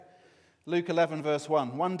Luke 11, verse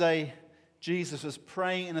 1. One day, Jesus was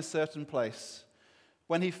praying in a certain place.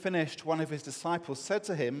 When he finished, one of his disciples said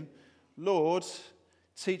to him, "Lord,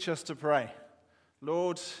 teach us to pray."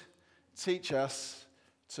 Lord, teach us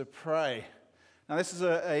to pray. Now, this is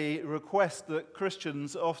a request that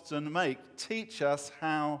Christians often make. Teach us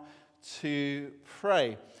how to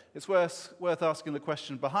pray. It's worth asking the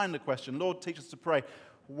question behind the question. Lord, teach us to pray.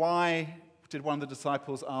 Why did one of the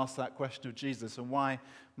disciples ask that question of Jesus? And why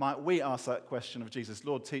might we ask that question of Jesus?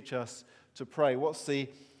 Lord, teach us to pray. What's the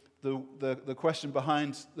question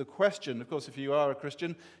behind the question? Of course, if you are a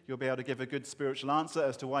Christian, you'll be able to give a good spiritual answer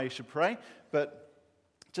as to why you should pray. But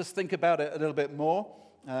just think about it a little bit more.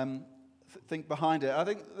 Think behind it. I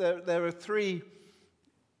think there are three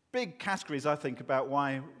big categories, I think, about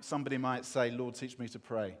why somebody might say, Lord, teach me to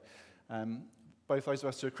pray. Both those of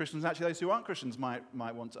us who are Christians, actually those who aren't Christians might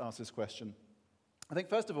want to ask this question. I think,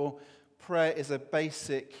 first of all, prayer is a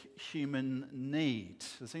basic human need.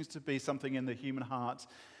 There seems to be something in the human heart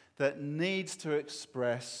that needs to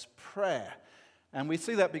express prayer. And we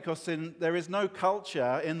see that because there is no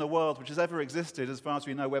culture in the world which has ever existed, as far as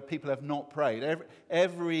we know, where people have not prayed.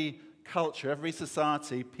 Every culture, every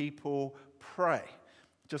society, people pray.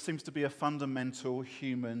 It just seems to be a fundamental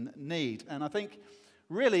human need. And I think,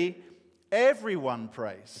 really, everyone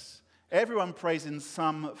prays. Everyone prays in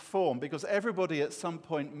some form, because everybody at some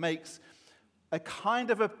point makes a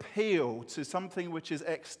kind of appeal to something which is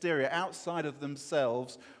exterior, outside of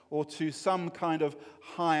themselves, or to some kind of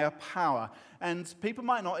higher power. And people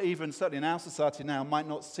might not even, certainly in our society now, might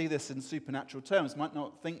not see this in supernatural terms, might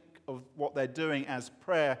not think of what they're doing as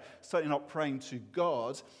prayer, certainly not praying to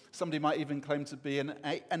God. Somebody might even claim to be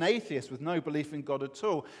an atheist with no belief in God at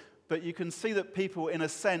all. But you can see that people, in a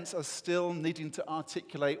sense, are still needing to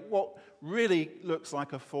articulate what really looks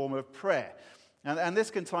like a form of prayer. And this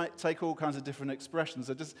can take all kinds of different expressions.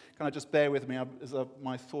 So just bear with me as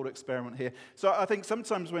my thought experiment here. So I think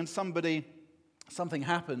sometimes when something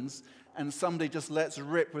happens and somebody just lets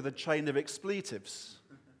rip with a chain of expletives,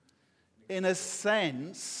 in a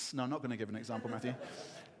sense, no, I'm not going to give an example, Matthew.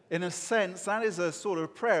 In a sense, that is a sort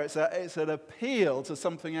of prayer. It's an appeal to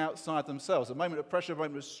something outside themselves. A moment of pressure, a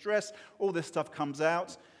moment of stress, all this stuff comes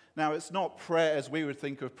out. Now, it's not prayer as we would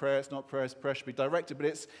think of prayer. It's not prayer as prayer should be directed, but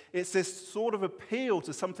it's this sort of appeal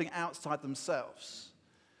to something outside themselves.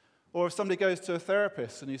 Or if somebody goes to a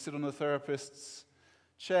therapist and you sit on the therapist's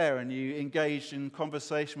chair and you engage in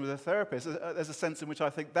conversation with a therapist, there's a sense in which I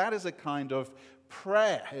think that is a kind of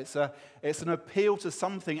prayer. It's an appeal to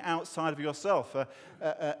something outside of yourself,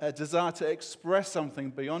 a desire to express something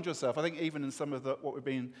beyond yourself. I think even in some of what we've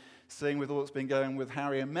been seeing with all that's been going with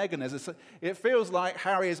Harry and Meghan, it feels like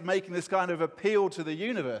Harry is making this kind of appeal to the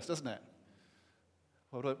universe, doesn't it?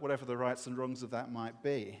 Whatever the rights and wrongs of that might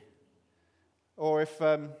be. Or if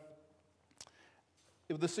the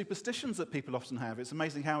superstitions that people often have, it's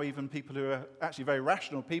amazing how even people who are actually very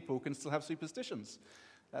rational people can still have superstitions.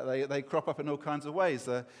 They crop up in all kinds of ways.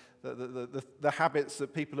 The habits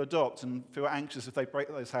that people adopt and feel anxious if they break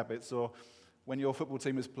those habits, or when your football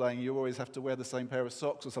team is playing, you always have to wear the same pair of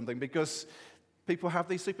socks or something because people have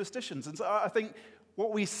these superstitions. And so I think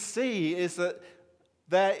what we see is that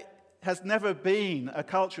there has never been a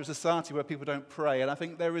culture or society where people don't pray. And I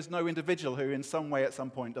think there is no individual who in some way at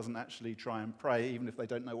some point doesn't actually try and pray, even if they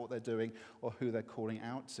don't know what they're doing or who they're calling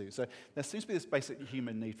out to. So there seems to be this basic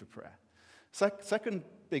human need for prayer. Second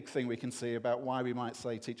big thing we can see about why we might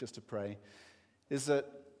say teach us to pray is that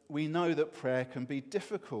we know that prayer can be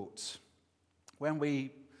difficult. When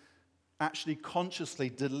we actually consciously,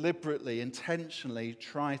 deliberately, intentionally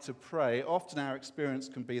try to pray, often our experience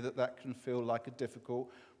can be that can feel like a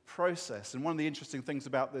difficult process. And one of the interesting things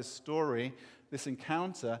about this story, this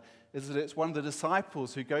encounter, is that it's one of the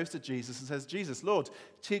disciples who goes to Jesus and says, Jesus, Lord,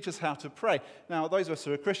 teach us how to pray. Now, those of us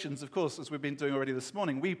who are Christians, of course, as we've been doing already this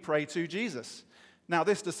morning, we pray to Jesus. Now,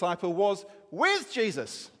 this disciple was with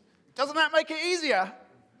Jesus. Doesn't that make it easier?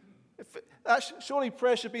 Surely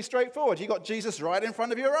prayer should be straightforward. You've got Jesus right in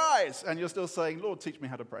front of your eyes, and you're still saying, Lord, teach me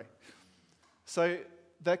how to pray. So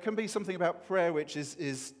there can be something about prayer which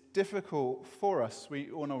is difficult for us.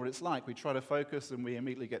 We all know what it's like. We try to focus, and we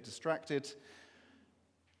immediately get distracted.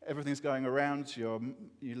 Everything's going around. You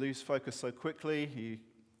lose focus so quickly. You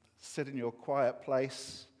sit in your quiet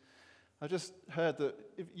place. I just heard that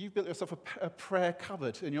if you've built yourself a prayer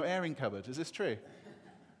cupboard in your airing cupboard. Is this true?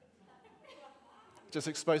 Just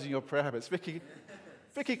exposing your prayer habits. Vicky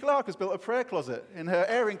Clark has built a prayer closet in her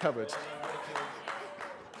airing cupboard.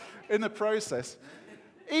 In the process,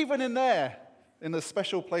 even in there, in the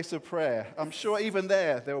special place of prayer, I'm sure even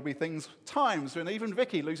there will be times when even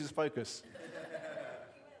Vicky loses focus.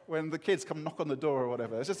 when the kids come knock on the door or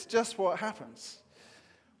whatever. It's just what happens.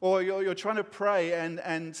 Or you're trying to pray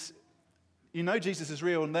and you know Jesus is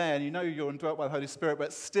real and there, and you know you're indwelt by the Holy Spirit,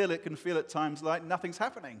 but still it can feel at times like nothing's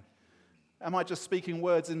happening. Am I just speaking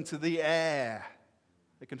words into the air?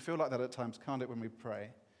 It can feel like that at times, can't it, when we pray?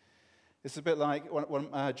 It's a bit like when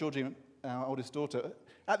Georgie, our oldest daughter,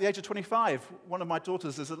 at the age of 25, one of my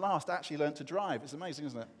daughters has at last actually learned to drive. It's amazing,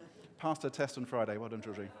 isn't it? Passed her test on Friday. Well done,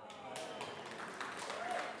 Georgie.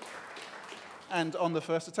 And on the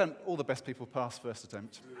first attempt, all the best people pass first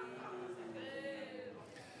attempt.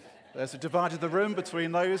 There's a divided the room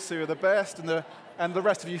between those who are the best and the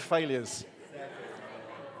rest of you failures.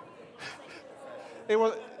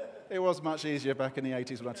 It was much easier back in the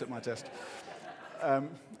 80s when I took my test.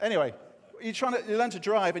 Anyway, you learn to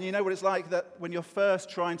drive, and you know what it's like that when you're first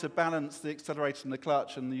trying to balance the accelerator and the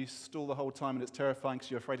clutch, and you stall the whole time, and it's terrifying because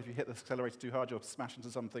you're afraid if you hit the accelerator too hard, you'll smash into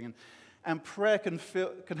something. And prayer can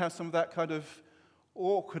have some of that kind of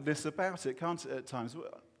awkwardness about it, can't it, at times? It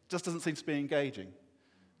just doesn't seem to be engaging.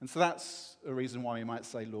 And so that's a reason why we might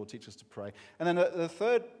say, Lord, teach us to pray. And then the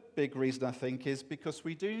third big reason, I think, is because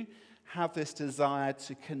we do have this desire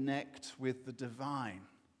to connect with the divine.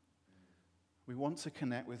 We want to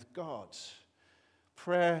connect with God.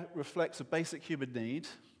 Prayer reflects a basic human need.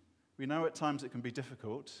 We know at times it can be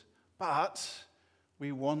difficult, but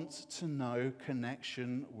we want to know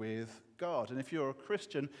connection with God. And if you're a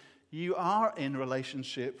Christian, you are in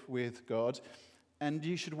relationship with God. And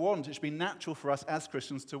it should be natural for us as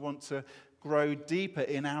Christians to want to grow deeper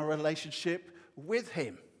in our relationship with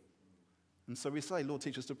him. And so we say, Lord,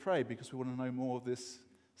 teach us to pray because we want to know more of this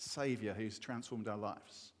Savior who's transformed our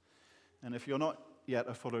lives. And if you're not yet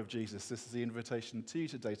a follower of Jesus, this is the invitation to you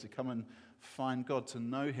today to come and find God, to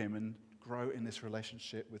know him and grow in this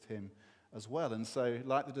relationship with him as well. And so,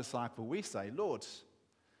 like the disciple, we say, Lord,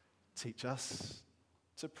 teach us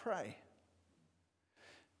to pray.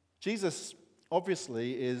 Jesus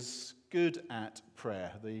obviously is good at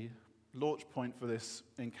prayer. The launch point for this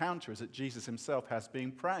encounter is that Jesus himself has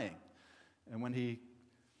been praying. And when he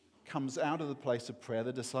comes out of the place of prayer,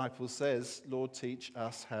 the disciple says, Lord, teach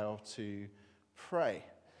us how to pray.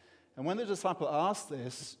 And when the disciple asks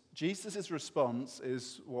this, Jesus' response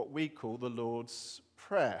is what we call the Lord's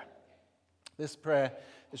Prayer. This prayer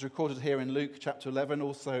is recorded here in Luke chapter 11,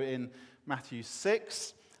 also in Matthew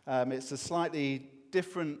 6. It's a slightly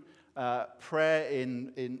different prayer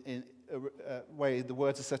in way the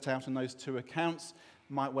words are set out in those two accounts.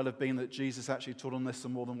 Might well have been that Jesus actually taught on this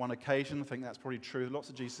on more than one occasion. I think that's probably true. Lots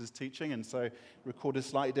of Jesus' teaching, and so recorded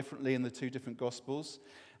slightly differently in the two different Gospels.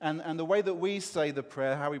 And the way that we say the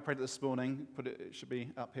prayer, how we prayed it this morning, it should be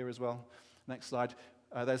up here as well. Next slide.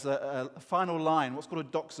 There's a final line, what's called a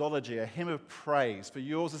doxology, a hymn of praise. For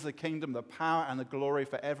yours is the kingdom, the power, and the glory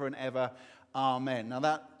forever and ever. Amen. Now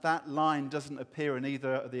that line doesn't appear in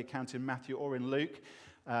either of the accounts in Matthew or in Luke,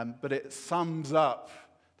 but it sums up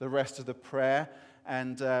the rest of the prayer.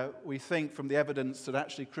 And we think from the evidence that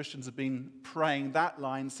actually Christians have been praying that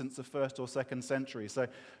line since the 1st or 2nd century, so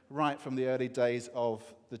right from the early days of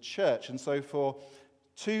the church. And so for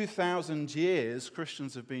 2,000 years,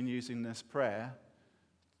 Christians have been using this prayer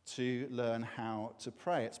to learn how to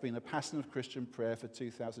pray. It's been a pattern of Christian prayer for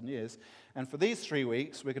 2,000 years. And for these 3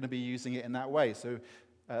 weeks, we're going to be using it in that way. So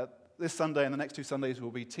this Sunday and the next 2 Sundays,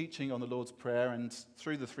 we'll be teaching on the Lord's Prayer, and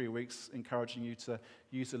through the 3 weeks, encouraging you to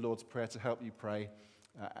use the Lord's Prayer to help you pray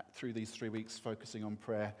through these 3 weeks, focusing on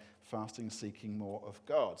prayer, fasting, seeking more of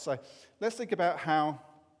God. So let's think about how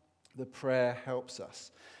the prayer helps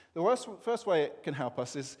us. The first way it can help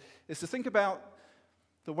us is to think about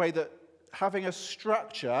the way that having a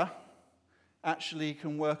structure actually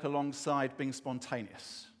can work alongside being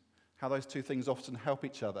spontaneous, how those two things often help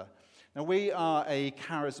each other. Now, we are a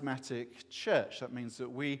charismatic church. That means that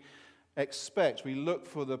we look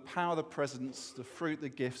for the power, the presence, the fruit, the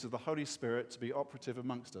gifts of the Holy Spirit to be operative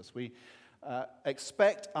amongst us. We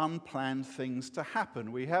expect unplanned things to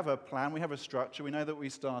happen. We have a plan, we have a structure. We know that we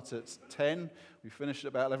start at 10, we finish at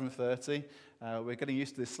about 11:30. We're getting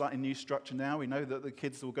used to this slightly new structure now. We know that the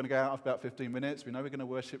kids are going to go out after about 15 minutes. We know we're going to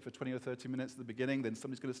worship for 20 or 30 minutes at the beginning. Then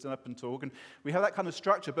somebody's going to stand up and talk. And we have that kind of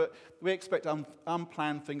structure, but we expect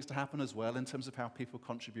unplanned things to happen as well in terms of how people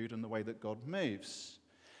contribute and the way that God moves.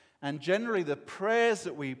 And generally, the prayers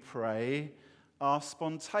that we pray are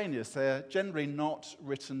spontaneous. They're generally not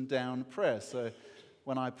written down prayers. So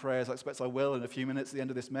when I pray, as I expect I will in a few minutes at the end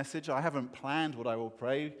of this message, I haven't planned what I will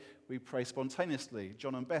pray. We pray spontaneously.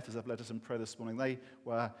 John and Beth, as I've led us in prayer this morning, they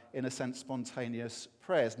were, in a sense, spontaneous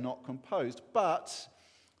prayers, not composed. But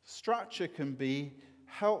structure can be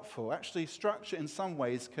helpful. Actually, structure in some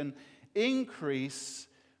ways can increase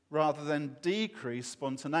rather than decrease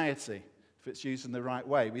spontaneity if it's used in the right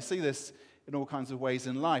way. We see this in all kinds of ways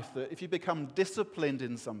in life, that if you become disciplined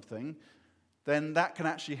in something, then that can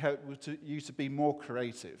actually help you to be more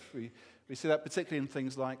creative. We see that particularly in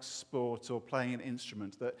things like sport or playing an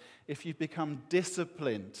instrument, that if you become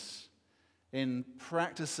disciplined in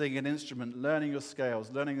practicing an instrument, learning your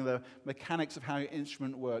scales, learning the mechanics of how your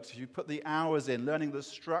instrument works, if you put the hours in, learning the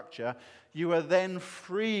structure, you are then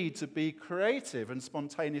free to be creative and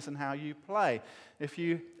spontaneous in how you play. If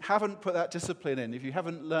you haven't put that discipline in, if you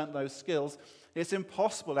haven't learned those skills, it's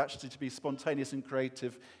impossible actually to be spontaneous and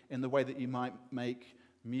creative in the way that you might make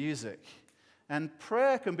music. And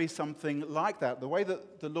prayer can be something like that. The way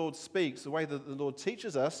that the Lord speaks, the way that the Lord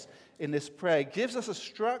teaches us in this prayer gives us a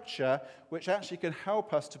structure which actually can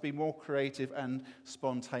help us to be more creative and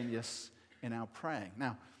spontaneous in our praying.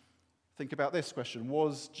 Now, think about this question.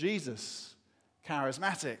 Was Jesus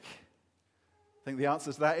charismatic? I think the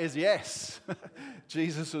answer to that is yes.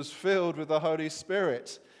 Jesus was filled with the Holy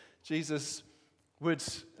Spirit. Jesus would,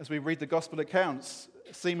 as we read the gospel accounts,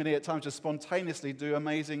 seemingly at times just spontaneously do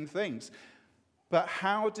amazing things. But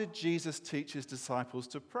how did Jesus teach his disciples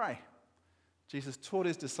to pray? Jesus taught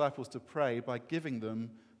his disciples to pray by giving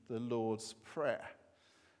them the Lord's Prayer.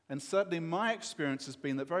 And certainly my experience has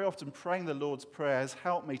been that very often praying the Lord's Prayer has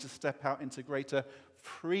helped me to step out into greater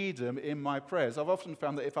freedom in my prayers. I've often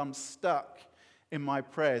found that if I'm stuck in my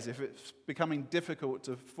prayers, if it's becoming difficult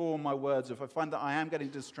to form my words, if I find that I am getting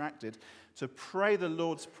distracted, to pray the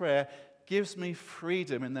Lord's Prayer gives me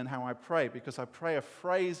freedom in then how I pray, because I pray a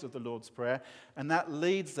phrase of the Lord's Prayer, and that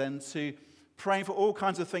leads then to praying for all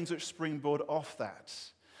kinds of things which springboard off that.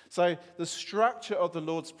 So the structure of the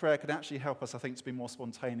Lord's Prayer can actually help us, I think, to be more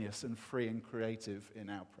spontaneous and free and creative in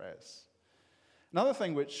our prayers. Another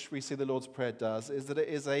thing which we see the Lord's Prayer does is that it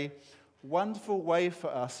is a wonderful way for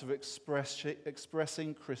us of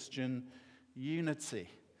expressing Christian unity.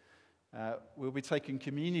 We'll be taking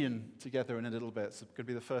communion together in a little bit. It's going to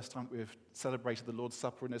be the first time we've celebrated the Lord's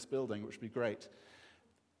Supper in this building, which will be great.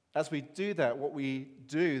 As we do that, what we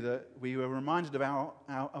do, that we were reminded of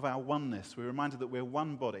our oneness. We're reminded that we're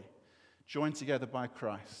one body, joined together by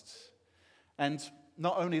Christ. And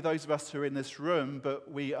not only those of us who are in this room,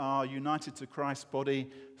 but we are united to Christ's body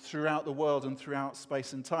throughout the world and throughout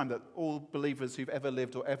space and time, that all believers who've ever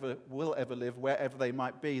lived or ever will ever live, wherever they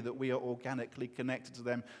might be, that we are organically connected to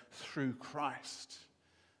them through Christ.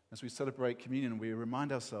 As we celebrate communion, we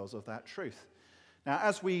remind ourselves of that truth. Now,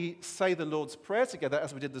 as we say the Lord's Prayer together,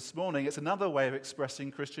 as we did this morning, it's another way of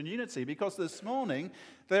expressing Christian unity, because this morning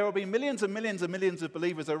there will be millions and millions and millions of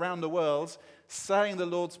believers around the world saying the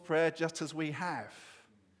Lord's Prayer just as we have.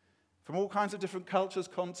 From all kinds of different cultures,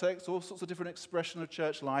 contexts, all sorts of different expression of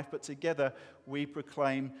church life, but together we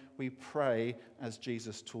proclaim, we pray as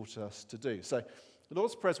Jesus taught us to do. So the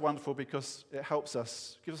Lord's Prayer is wonderful because it helps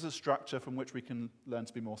us, gives us a structure from which we can learn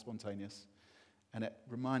to be more spontaneous. And it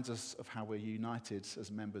reminds us of how we're united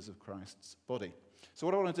as members of Christ's body. So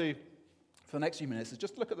what I want to do for the next few minutes is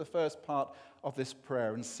just look at the first part of this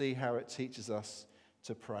prayer and see how it teaches us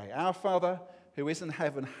to pray. Our Father, who is in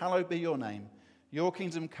heaven, hallowed be your name. Your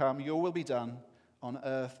kingdom come, your will be done on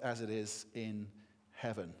earth as it is in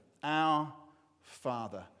heaven. Our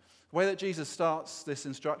Father. The way that Jesus starts this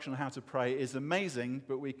instruction on how to pray is amazing,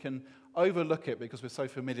 but we can overlook it because we're so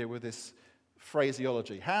familiar with this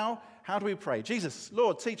phraseology. How do we pray? Jesus,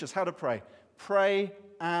 Lord, teach us how to pray. Pray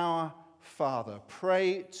our Father.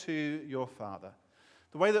 Pray to your Father.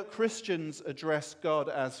 The way that Christians address God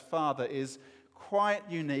as Father is quite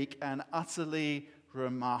unique and utterly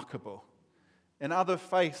remarkable. In other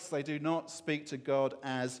faiths, they do not speak to God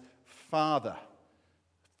as Father.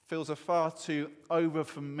 It feels a far too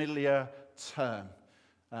over-familiar term.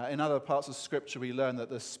 In other parts of Scripture, we learn that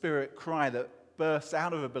the Spirit cry that bursts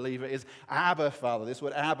out of a believer is Abba, Father. This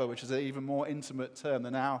word Abba, which is an even more intimate term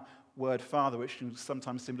than our word Father, which can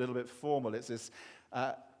sometimes seem a little bit formal. It's this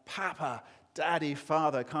Papa, Daddy,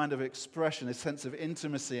 Father kind of expression, a sense of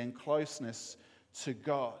intimacy and closeness to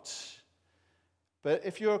God. But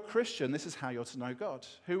if you're a Christian, this is how you're to know God.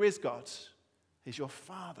 Who is God? He's your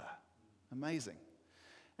Father. Amazing.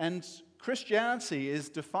 And Christianity is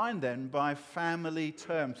defined then by family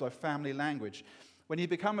terms, by family language. When you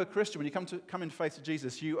become a Christian, when you come in faith to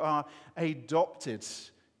Jesus, you are adopted.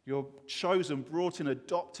 You're chosen, brought in,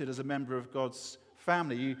 adopted as a member of God's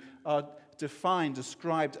family. You are defined,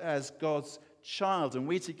 described as God's child. And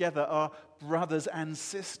we together are brothers and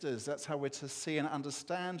sisters. That's how we're to see and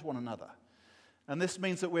understand one another. And this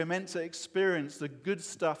means that we're meant to experience the good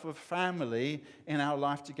stuff of family in our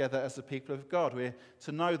life together as the people of God. We're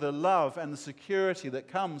to know the love and the security that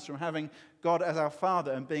comes from having God as our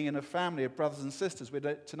Father and being in a family of brothers and sisters.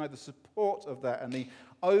 We're to know the support of that and the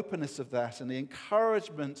openness of that and the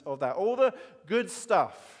encouragement of that. All the good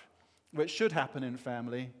stuff which should happen in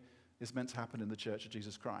family is meant to happen in the Church of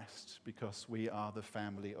Jesus Christ because we are the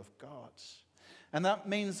family of God. And that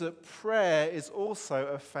means that prayer is also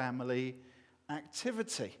a family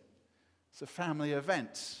activity. It's a family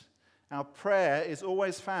event. Our prayer is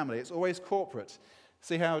always family. It's always corporate.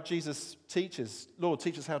 See how Jesus teaches, Lord,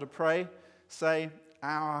 teach us how to pray. Say,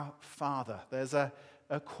 our Father. There's a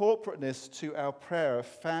corporateness to our prayer, a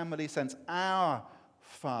family sense. Our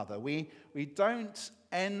Father. We don't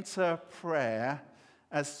enter prayer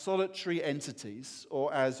as solitary entities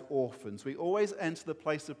or as orphans. We always enter the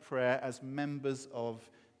place of prayer as members of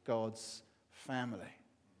God's family.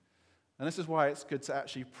 And this is why it's good to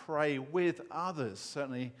actually pray with others.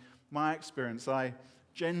 Certainly, my experience, I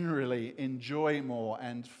generally enjoy more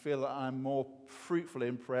and feel that I'm more fruitful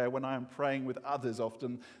in prayer when I'm praying with others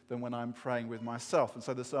often than when I'm praying with myself. And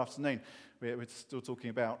so this afternoon, we're still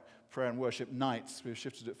talking about prayer and worship nights. We've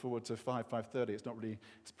shifted it forward to 5:30.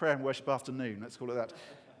 It's prayer and worship afternoon, let's call it that.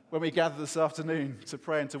 When we gather this afternoon to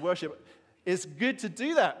pray and to worship, it's good to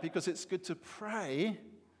do that because it's good to pray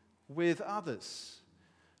with others.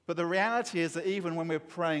 But the reality is that even when we're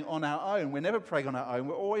praying on our own, we're never praying on our own,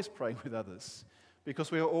 we're always praying with others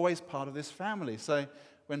because we are always part of this family. So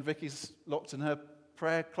when Vicky's locked in her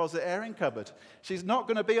prayer closet airing cupboard, she's not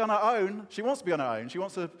going to be on her own. She wants to be on her own. She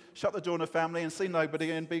wants to shut the door on her family and see nobody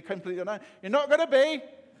and be completely alone. You're not going to be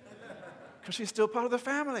because she's still part of the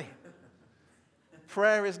family.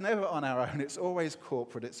 Prayer is never on our own. It's always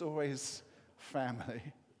corporate. It's always family.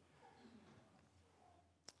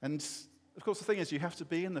 And of course, the thing is, you have to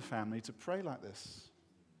be in the family to pray like this.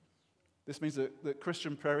 This means that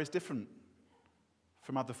Christian prayer is different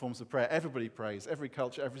from other forms of prayer. Everybody prays. Every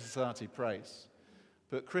culture, every society prays.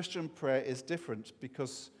 But Christian prayer is different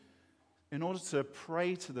because in order to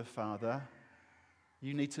pray to the Father,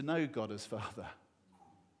 you need to know God as Father.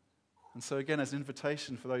 And so again, as an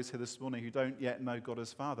invitation for those here this morning who don't yet know God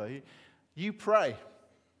as Father, you pray.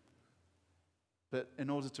 But in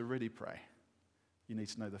order to really pray, you need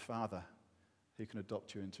to know the Father who can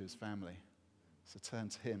adopt you into his family. So turn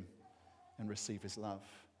to him and receive his love.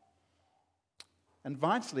 And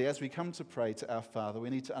vitally, as we come to pray to our Father, we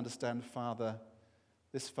need to understand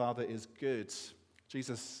this Father is good.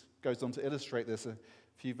 Jesus goes on to illustrate this a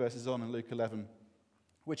few verses on in Luke 11.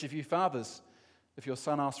 Which of you fathers, if your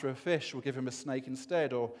son asks for a fish, will give him a snake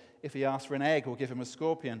instead? Or if he asks for an egg, will give him a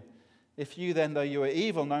scorpion? If you then, though you are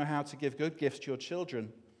evil, know how to give good gifts to your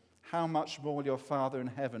children, how much more will your Father in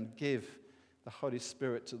heaven give the Holy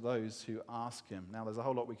Spirit to those who ask him? Now, there's a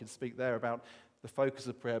whole lot we could speak there about the focus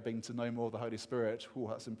of prayer being to know more of the Holy Spirit. Oh,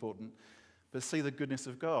 that's important. But see the goodness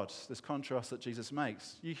of God, this contrast that Jesus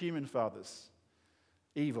makes. You human fathers,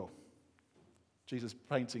 evil. Jesus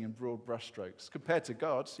painting in broad brushstrokes. Compared to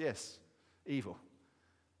God, yes, evil.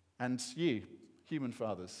 And you, human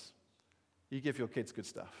fathers, you give your kids good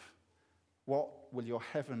stuff. What will your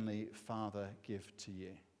heavenly Father give to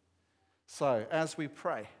you? So, as we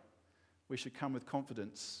pray, we should come with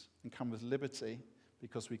confidence and come with liberty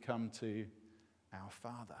because we come to our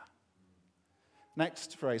Father.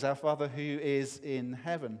 Next phrase, our Father who is in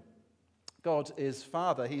heaven. God is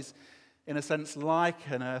Father. He's, in a sense, like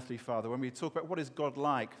an earthly father. When we talk about what is God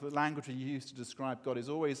like, the language we use to describe God is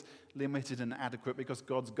always limited and inadequate because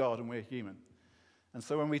God's God and we're human. And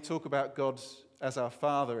so when we talk about God as our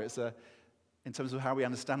Father, it's in terms of how we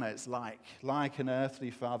understand that, it's like an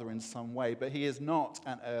earthly father in some way, but he is not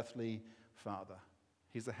an earthly father.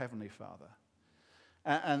 He's a heavenly Father.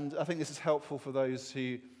 And I think this is helpful for those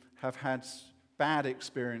who have had bad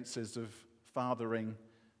experiences of fathering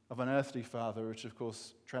of an earthly father, which of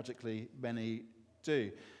course, tragically, many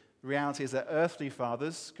do. The reality is that earthly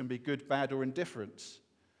fathers can be good, bad, or indifferent.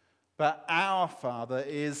 But our Father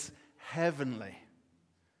is heavenly.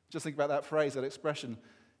 Just think about that phrase, that expression.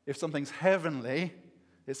 If something's heavenly,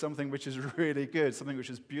 it's something which is really good, something which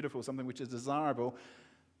is beautiful, something which is desirable.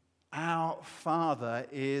 Our Father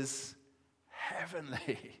is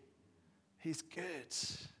heavenly. He's good.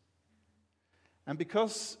 And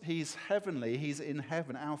because he's heavenly, he's in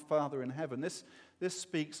heaven, our Father in heaven, this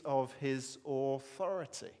speaks of his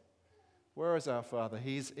authority. Where is our Father?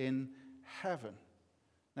 He's in heaven.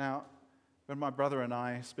 Now, when my brother and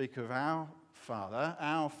I speak of our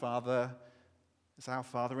Father is our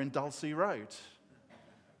Father in Dulcie Road,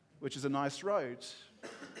 which is a nice road,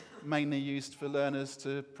 mainly used for learners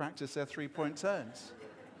to practice their three-point turns.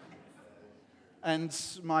 And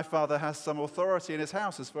my father has some authority in his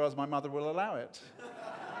house as far as my mother will allow it.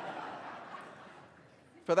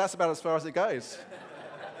 But that's about as far as it goes.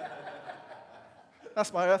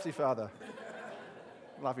 That's my earthly father.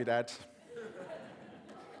 Love you, Dad.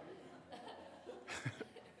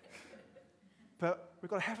 But we've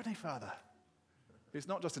got a heavenly Father who's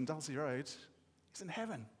not just in Dulcie Road, he's in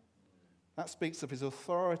heaven. That speaks of his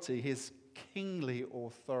authority, his kingly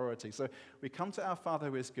authority. So we come to our Father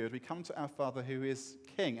who is good, we come to our Father who is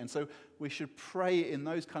king. And so we should pray in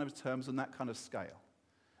those kind of terms on that kind of scale.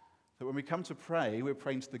 That when we come to pray, we're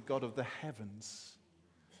praying to the God of the heavens.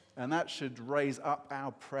 And that should raise up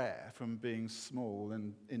our prayer from being small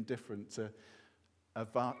and indifferent to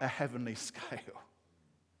a heavenly scale.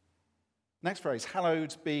 Next phrase,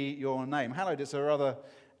 hallowed be your name. Hallowed is a rather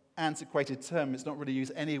antiquated term. It's not really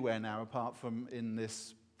used anywhere now apart from in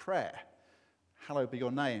this prayer. Hallowed be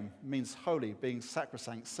your name means holy, being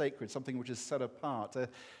sacrosanct, sacred, something which is set apart.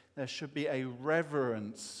 There should be a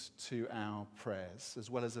reverence to our prayers as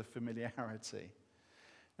well as a familiarity.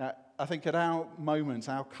 Now, I think at our moment,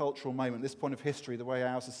 our cultural moment, this point of history, the way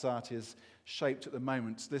our society is shaped at the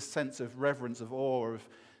moment, this sense of reverence, of awe, of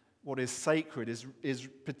what is sacred is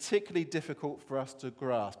particularly difficult for us to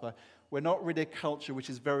grasp. We're not really a culture which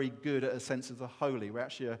is very good at a sense of the holy. We're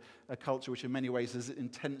actually a culture which in many ways has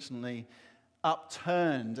intentionally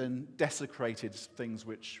upturned and desecrated things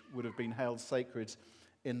which would have been held sacred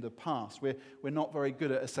in the past. We're not very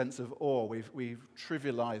good at a sense of awe. We've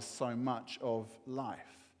trivialized so much of life.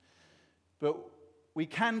 But we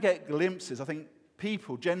can get glimpses. I think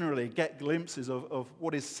people generally get glimpses of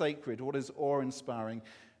what is sacred, what is awe-inspiring,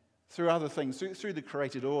 through other things, through the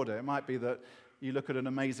created order. It might be that you look at an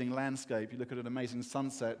amazing landscape, you look at an amazing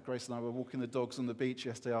sunset. Grace and I were walking the dogs on the beach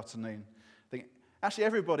yesterday afternoon. Actually,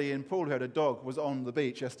 everybody in Poole who had a dog was on the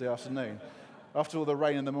beach yesterday afternoon. After all the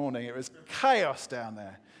rain in the morning, it was chaos down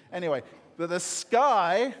there. Anyway, but the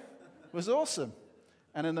sky was awesome.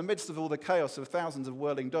 And in the midst of all the chaos of thousands of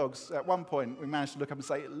whirling dogs, at one point we managed to look up and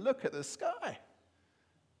say, look at the sky.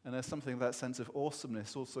 And there's something of that sense of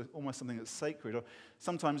awesomeness, also almost something that's sacred. Or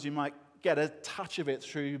sometimes you might get a touch of it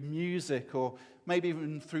through music or maybe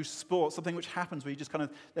even through sport, something which happens where you just kind of,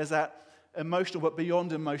 there's that emotional but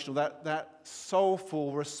beyond emotional, that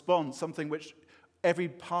soulful response, something which every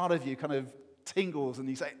part of you kind of tingles and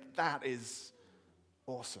you say, that is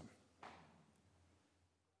awesome.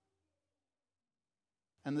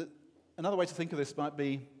 And another way to think of this might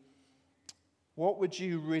be, what would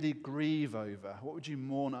you really grieve over? What would you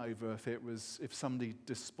mourn over if somebody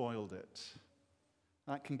despoiled it?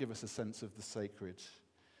 That can give us a sense of the sacred.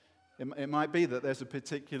 It might be that there's a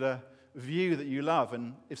particular view that you love,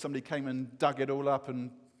 and if somebody came and dug it all up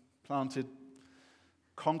and planted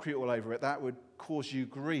concrete all over it, that would cause you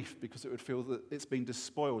grief because it would feel that it's been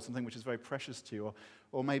despoiled, something which is very precious to you.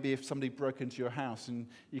 Or maybe if somebody broke into your house and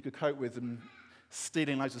you could cope with them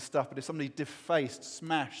stealing loads of stuff, but if somebody defaced,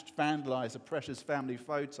 smashed, vandalized a precious family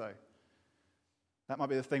photo, that might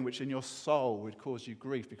be the thing which in your soul would cause you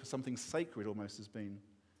grief because something sacred almost has been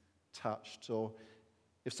touched. Or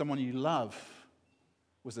if someone you love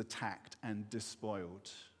was attacked and despoiled,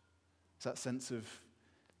 it's that sense of,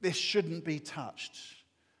 this shouldn't be touched.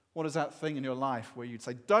 What is that thing in your life where you'd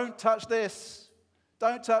say, don't touch this,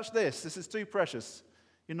 this is too precious,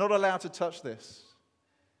 you're not allowed to touch this.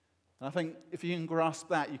 And I think if you can grasp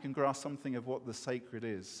that, you can grasp something of what the sacred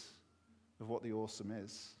is, of what the awesome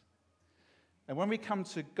is. And when we come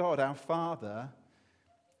to God, our Father,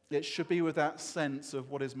 it should be with that sense of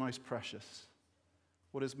what is most precious,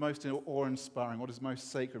 what is most awe-inspiring, what is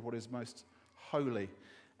most sacred, what is most holy.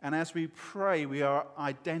 And as we pray, we are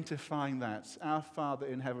identifying that. Our Father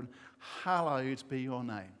in heaven, hallowed be your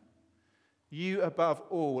name. You above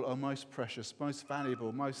all are most precious, most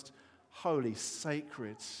valuable, most holy,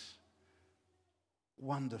 sacred,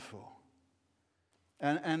 wonderful.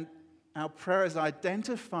 And our prayer is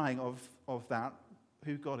identifying of that,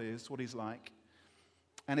 who God is, what he's like.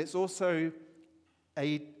 And it's also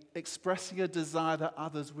expressing a desire that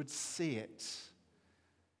others would see it.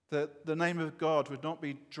 That the name of God would not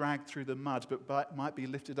be dragged through the mud, but might be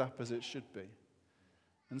lifted up as it should be.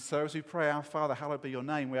 And so as we pray, our Father, hallowed be your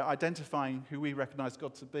name, we're identifying who we recognize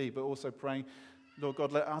God to be, but also praying, Lord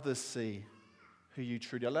God, let others see who you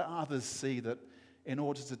truly are. Let others see that in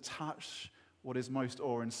order to touch what is most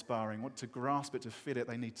awe-inspiring, to grasp it, to feel it,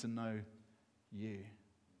 they need to know you.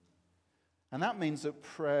 And that means that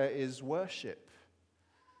prayer is worship.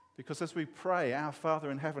 Because as we pray, our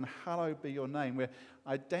Father in heaven, hallowed be your name, we're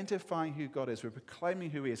identifying who God is. We're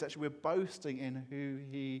proclaiming who he is. Actually, we're boasting in who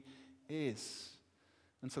he is.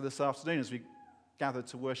 And so this afternoon, as we gather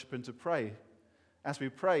to worship and to pray, As we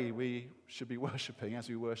pray, we should be worshipping. As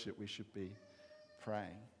we worship, we should be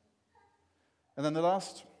praying. And then the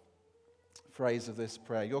last phrase of this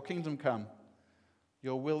prayer, your kingdom come,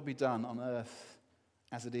 your will be done on earth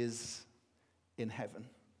as it is in heaven.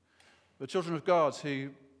 The children of God who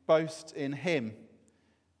boast in him,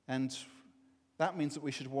 and that means that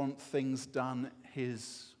we should want things done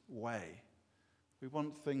his way. We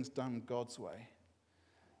want things done God's way.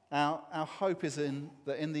 Our hope is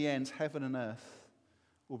that in the end, heaven and earth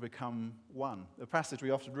will become one. The passage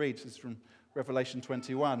we often read is from Revelation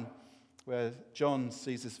 21, where John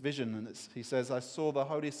sees this vision, and he says, I saw the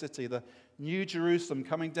holy city, the new Jerusalem,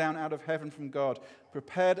 coming down out of heaven from God,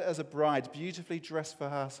 prepared as a bride, beautifully dressed for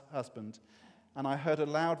her husband. And I heard a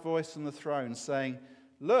loud voice from the throne saying,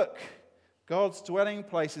 look, God's dwelling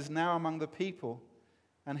place is now among the people,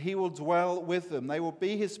 and he will dwell with them. They will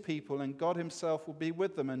be his people, and God himself will be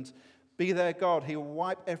with them and be their God. He will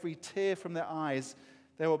wipe every tear from their eyes.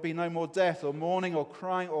 There will be no more death or mourning or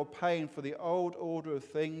crying or pain, for the old order of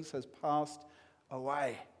things has passed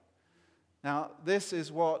away. Now, this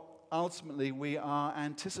is what ultimately we are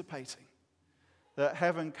anticipating, that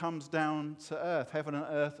heaven comes down to earth, heaven and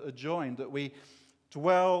earth are joined, that we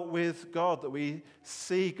dwell with God, that we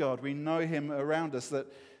see God, we know him around us, that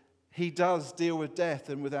he does deal with death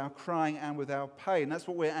and with our crying and with our pain. That's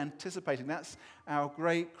what we're anticipating. That's our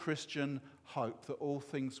great Christian hope, that all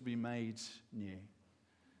things will be made new.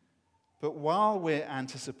 But while we're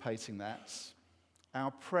anticipating that,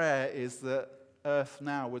 our prayer is that earth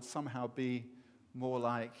now would somehow be more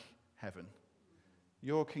like heaven.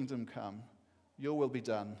 Your kingdom come, your will be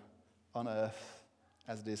done on earth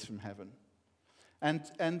as it is from heaven.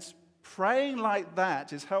 And praying like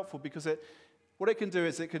that is helpful because what it can do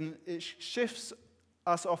is it shifts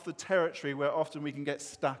us off the territory where often we can get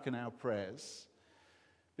stuck in our prayers.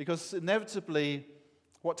 Because inevitably,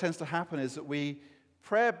 what tends to happen is that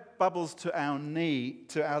prayer bubbles to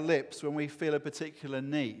our lips when we feel a particular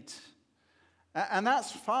need. And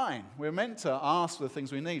that's fine. We're meant to ask for the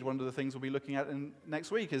things we need. One of the things we'll be looking at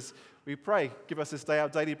next week is we pray, give us this day our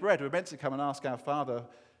daily bread. We're meant to come and ask our Father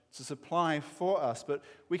to supply for us. But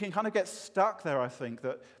we can kind of get stuck there, I think,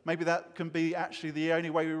 that maybe that can be actually the only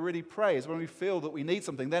way we really pray is when we feel that we need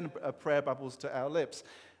something, then a prayer bubbles to our lips.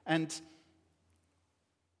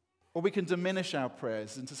 Or we can diminish our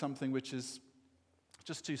prayers into something which is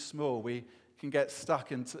just too small. We can get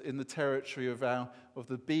stuck in the territory of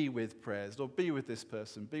the be with prayers, or be with this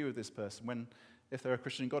person, when if they're a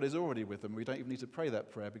Christian, God is already with them. We don't even need to pray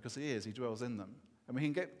that prayer because he is, he dwells in them. And we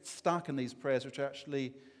can get stuck in these prayers which are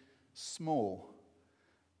actually small.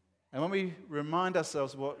 And when we remind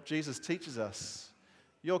ourselves of what Jesus teaches us,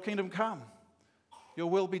 your kingdom come, your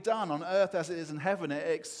will be done on earth as it is in heaven, it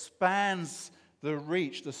expands the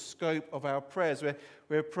reach, the scope of our prayers.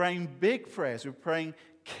 We're praying big prayers. We're praying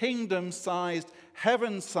kingdom-sized,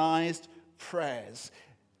 heaven-sized prayers.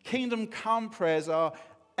 Kingdom come prayers are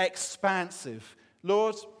expansive.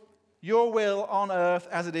 Lord, your will on earth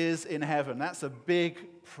as it is in heaven. That's a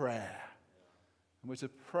big prayer. And we're to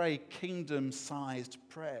pray kingdom-sized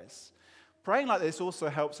prayers. Praying like this also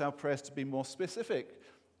helps our prayers to be more specific.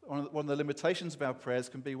 One of the limitations of our prayers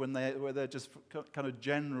can be where they're just kind of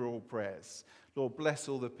general prayers. Lord, bless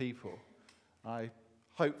all the people. I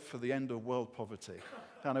hope for the end of world poverty.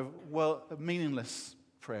 Kind of meaningless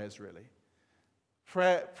prayers, really.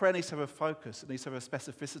 Prayer needs to have a focus. It needs to have a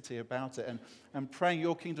specificity about it. And praying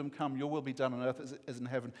your kingdom come, your will be done on earth as in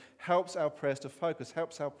heaven, helps our prayers to focus,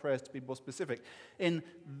 helps our prayers to be more specific. In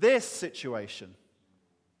this situation,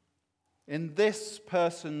 in this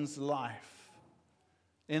person's life,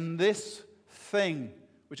 in this thing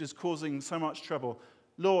which is causing so much trouble,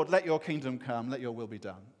 Lord, let your kingdom come, let your will be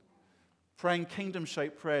done. Praying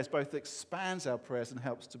kingdom-shaped prayers both expands our prayers and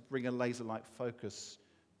helps to bring a laser-like focus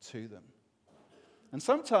to them. And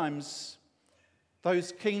sometimes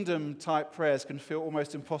those kingdom-type prayers can feel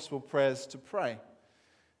almost impossible prayers to pray.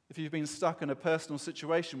 If you've been stuck in a personal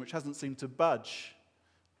situation which hasn't seemed to budge,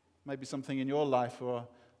 maybe something in your life or a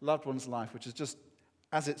loved one's life which is just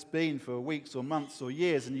as it's been for weeks or months or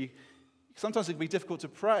years, and sometimes it can be difficult to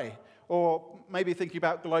pray. Or maybe thinking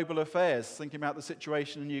about global affairs, thinking about the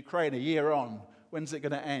situation in Ukraine a year on. When's it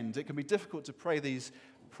going to end? It can be difficult to pray these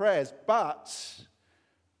prayers, but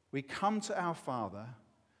we come to our Father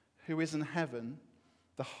who is in heaven,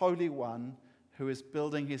 the Holy One who is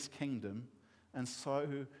building his kingdom, and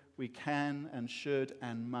so we can and should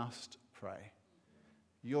and must pray.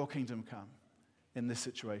 Your kingdom come in this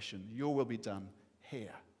situation. Your will be done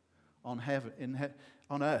here, on heaven,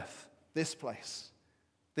 on earth, this place,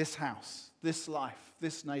 this house, this life,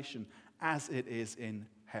 this nation, as it is in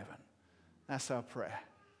heaven. That's our prayer.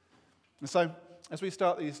 And so as we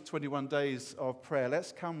start these 21 days of prayer,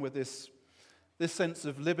 let's come with this sense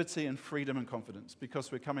of liberty and freedom and confidence,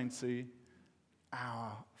 because we're coming to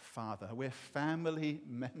our Father. We're family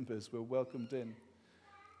members. We're welcomed in.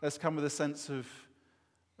 Let's come with a sense of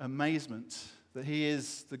amazement that he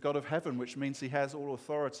is the God of heaven, which means he has all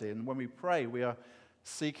authority. And when we pray, we are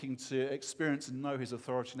seeking to experience and know his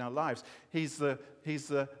authority in our lives. He's the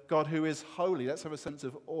God who is holy. Let's have a sense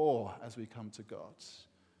of awe as we come to God.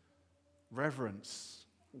 Reverence,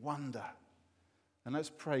 wonder. And let's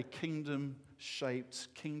pray kingdom-shaped,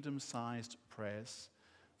 kingdom-sized prayers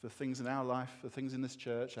for things in our life, for things in this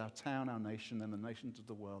church, our town, our nation, and the nations of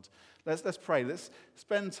the world. Let's pray. Let's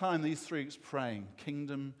spend time these 3 weeks praying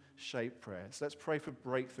kingdom-shaped prayers. Let's pray for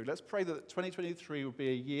breakthrough. Let's pray that 2023 will be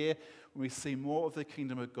a year when we see more of the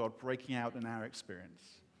kingdom of God breaking out in our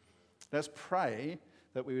experience. Let's pray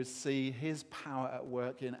that we would see his power at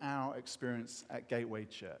work in our experience at Gateway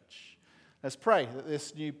Church. Let's pray that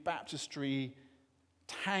this new baptistry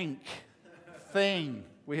tank thing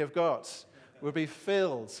we have got will be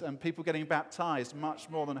filled and people getting baptized much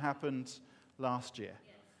more than happened last year.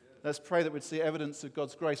 Let's pray that we'd see evidence of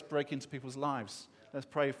God's grace break into people's lives. Let's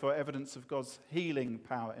pray for evidence of God's healing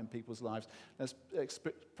power in people's lives. Let's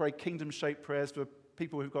pray kingdom-shaped prayers for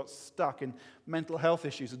people who've got stuck in mental health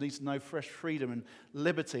issues and need to know fresh freedom and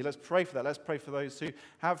liberty. Let's pray for that. Let's pray for those who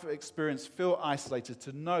have experienced, feel isolated,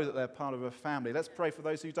 to know that they're part of a family. Let's pray for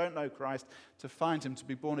those who don't know Christ, to find him, to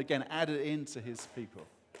be born again, added into his people.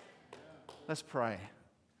 Let's pray.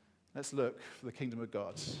 Let's look for the kingdom of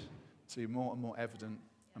God to be more and more evident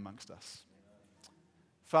amongst us.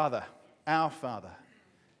 Father, our Father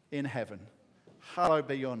in heaven, hallowed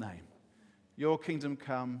be your name. Your kingdom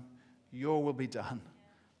come, your will be done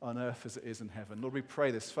on earth as it is in heaven. Lord, we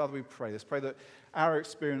pray this. Father, we pray this. Pray that our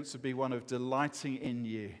experience would be one of delighting in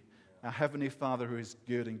you, our heavenly Father who is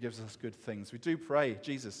good and gives us good things. We do pray,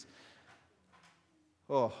 Jesus,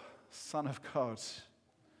 Son of God,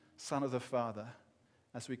 Son of the Father,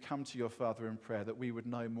 as we come to your Father in prayer, that we would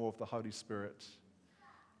know more of the Holy Spirit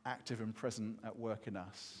active and present at work in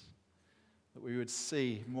us, that we would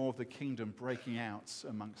see more of the kingdom breaking out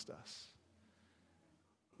amongst us,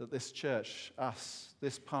 that this church, us,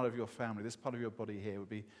 this part of your family, this part of your body here would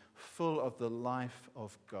be full of the life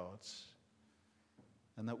of God,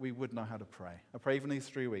 and that we would know how to pray. I pray even these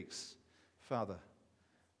 3 weeks, Father,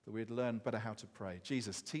 that we'd learn better how to pray.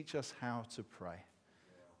 Jesus, teach us how to pray.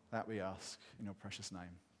 That we ask in your precious name.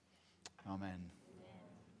 Amen.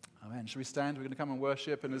 Amen. Shall we stand? We're going to come and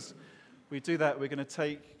worship, and as we do that, we're going to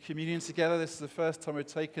take communion together. This is the first time we've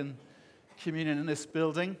taken communion in this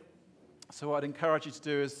building. So what I'd encourage you to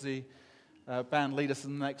do is the band lead us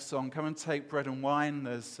in the next song. Come and take bread and wine.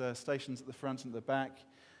 There's stations at the front and at the back.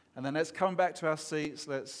 And then let's come back to our seats.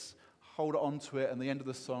 Let's hold on to it. And at the end of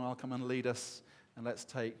the song, I'll come and lead us. And let's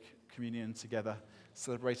take communion together,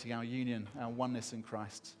 celebrating our union, our oneness in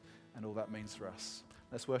Christ, and all that means for us.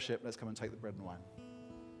 Let's worship. Let's come and take the bread and wine.